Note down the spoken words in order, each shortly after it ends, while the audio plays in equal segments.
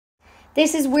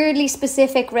This is weirdly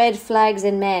specific red flags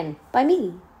in men. By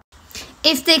me.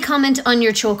 If they comment on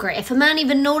your choker, if a man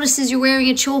even notices you're wearing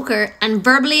a choker and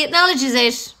verbally acknowledges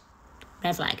it,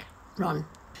 red flag, run.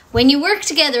 When you work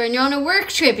together and you're on a work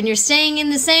trip and you're staying in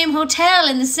the same hotel,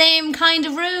 in the same kind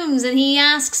of rooms, and he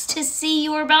asks to see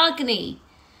your balcony,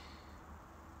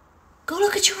 go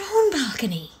look at your own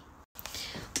balcony.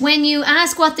 When you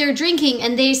ask what they're drinking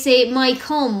and they say, my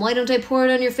cum, why don't I pour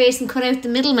it on your face and cut out the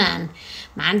middleman?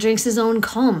 Man drinks his own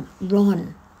cum,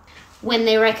 run. When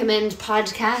they recommend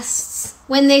podcasts,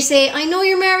 when they say, I know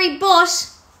you're married,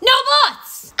 but no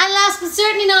buts. And last but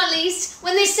certainly not least,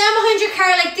 when they stand behind your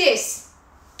car like this.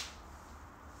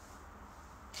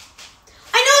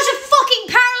 I know it's a fucking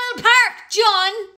parallel park, John.